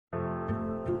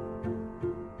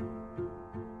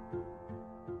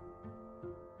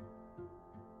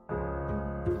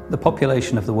The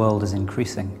population of the world is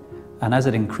increasing, and as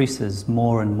it increases,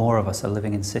 more and more of us are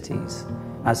living in cities.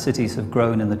 As cities have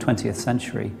grown in the 20th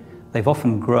century, they've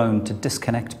often grown to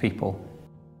disconnect people.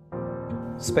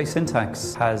 Space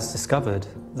Syntax has discovered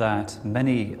that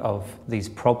many of these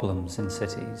problems in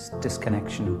cities,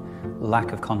 disconnection,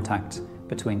 lack of contact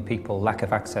between people, lack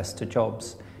of access to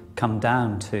jobs, come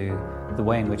down to the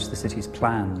way in which the city is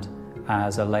planned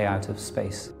as a layout of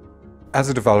space. As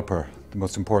a developer, the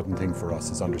most important thing for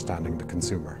us is understanding the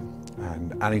consumer,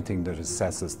 and anything that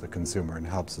assesses the consumer and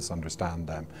helps us understand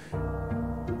them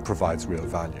provides real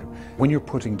value. When you're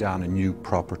putting down a new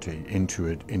property into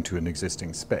an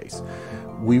existing space,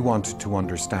 we want to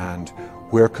understand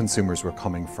where consumers were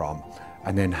coming from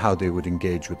and then how they would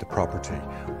engage with the property,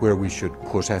 where we should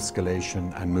put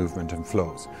escalation and movement and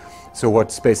flows. So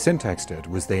what Space Syntax did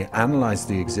was they analysed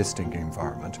the existing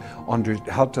environment,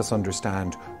 helped us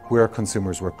understand where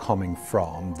consumers were coming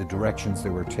from, the directions they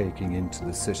were taking into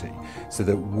the city, so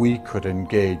that we could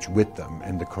engage with them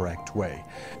in the correct way.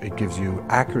 It gives you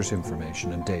accurate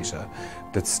information and data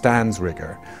that stands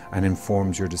rigor and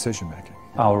informs your decision making.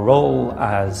 Our role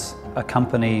as a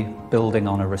company building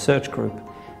on a research group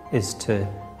is to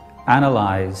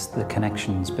analyse the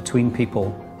connections between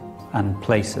people and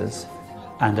places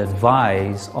and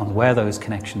advise on where those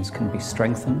connections can be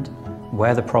strengthened,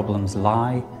 where the problems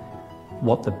lie,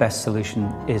 what the best solution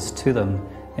is to them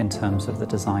in terms of the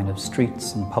design of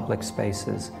streets and public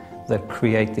spaces that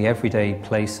create the everyday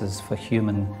places for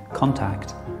human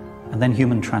contact and then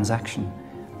human transaction,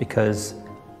 because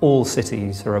all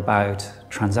cities are about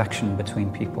transaction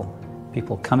between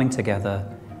people coming together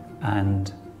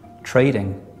and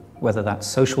trading, whether that's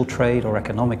social trade or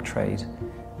economic trade.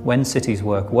 When cities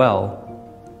work well,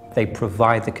 they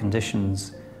provide the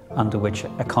conditions under which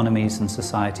economies and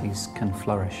societies can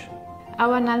flourish.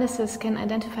 Our analysis can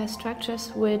identify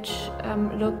structures which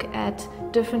look at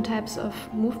different types of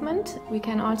movement. We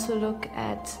can also look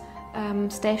at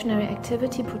stationary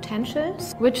activity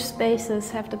potentials. Which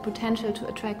spaces have the potential to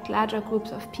attract larger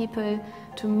groups of people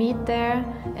to meet there,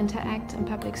 interact in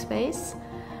public space.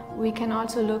 We can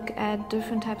also look at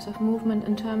different types of movement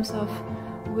in terms of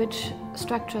which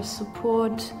structures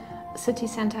support city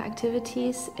center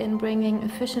activities in bringing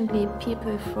efficiently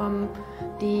people from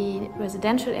the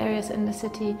residential areas in the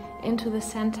city into the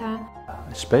center.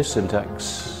 Space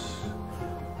Syntax,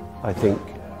 I think,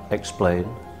 explain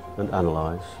and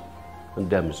analyse and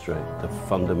demonstrate the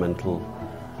fundamental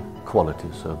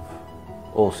qualities of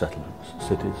all settlements,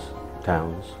 cities,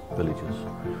 towns, villages,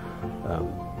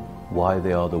 why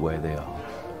they are the way they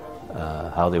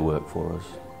are, how they work for us,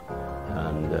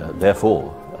 and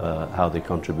therefore how they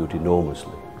contribute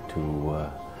enormously to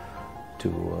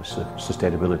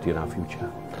sustainability in our future.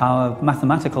 Our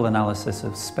mathematical analysis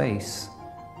of space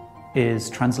is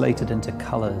translated into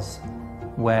colours,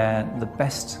 where the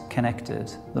best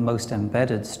connected, the most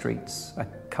embedded streets are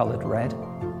coloured red,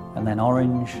 and then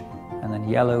orange, and then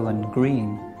yellow and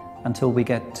green, until we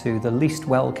get to the least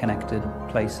well-connected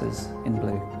places in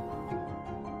blue.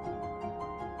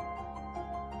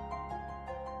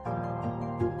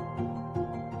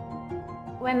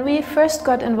 When we first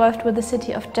got involved with the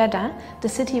city of Jeddah, the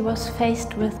city was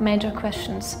faced with major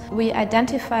questions. We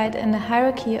identified in the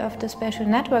hierarchy of the spatial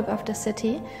network of the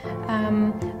city,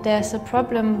 there's a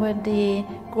problem with the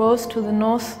growth to the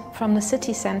north from the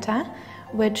city center,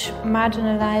 which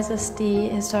marginalizes the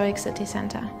historic city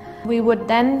center. We would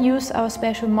then use our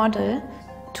spatial model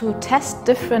to test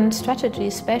different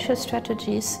strategies, spatial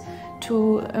strategies,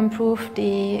 to improve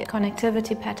the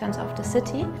connectivity patterns of the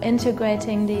city,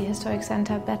 integrating the historic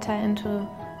center better into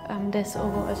this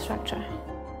overall structure.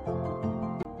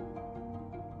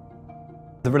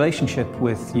 The relationship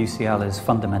with UCL is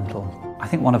fundamental. I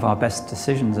think one of our best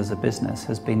decisions as a business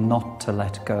has been not to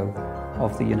let go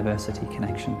of the university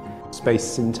connection. Space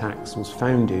Syntax was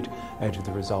founded out of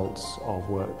the results of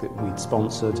work that we'd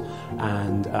sponsored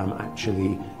and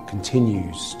actually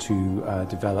continues to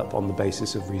develop on the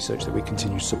basis of research that we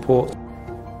continue to support.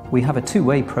 We have a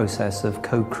two-way process of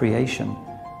co-creation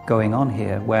going on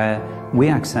here, where we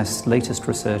access latest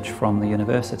research from the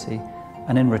university,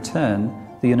 and in return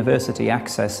the university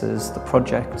accesses the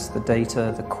projects, the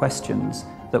data, the questions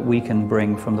that we can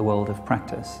bring from the world of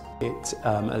practice. It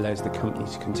allows the company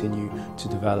to continue to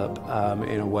develop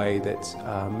in a way that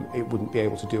it wouldn't be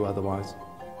able to do otherwise.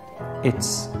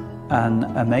 It's an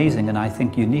amazing and I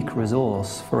think unique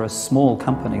resource for a small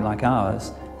company like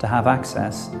ours to have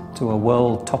access to a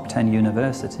world top 10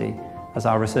 university as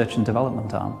our research and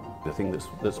development arm. The thing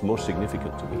that's most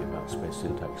significant to me about Space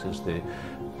Syntax is the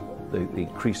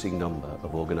increasing number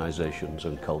of organisations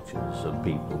and cultures and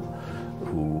people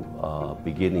who are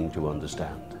beginning to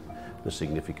understand the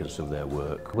significance of their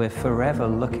work. We're forever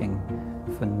looking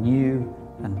for new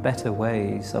and better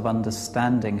ways of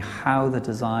understanding how the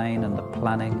design and the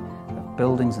planning of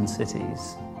buildings and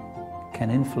cities can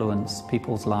influence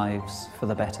people's lives for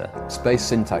the better. Space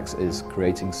syntax is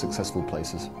creating successful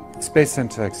places. Space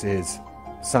syntax is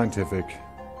scientific,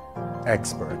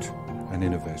 expert and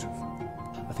innovative.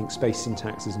 I think space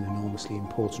syntax is an enormously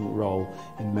important role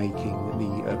in making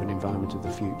the urban environment of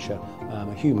the future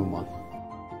a human one.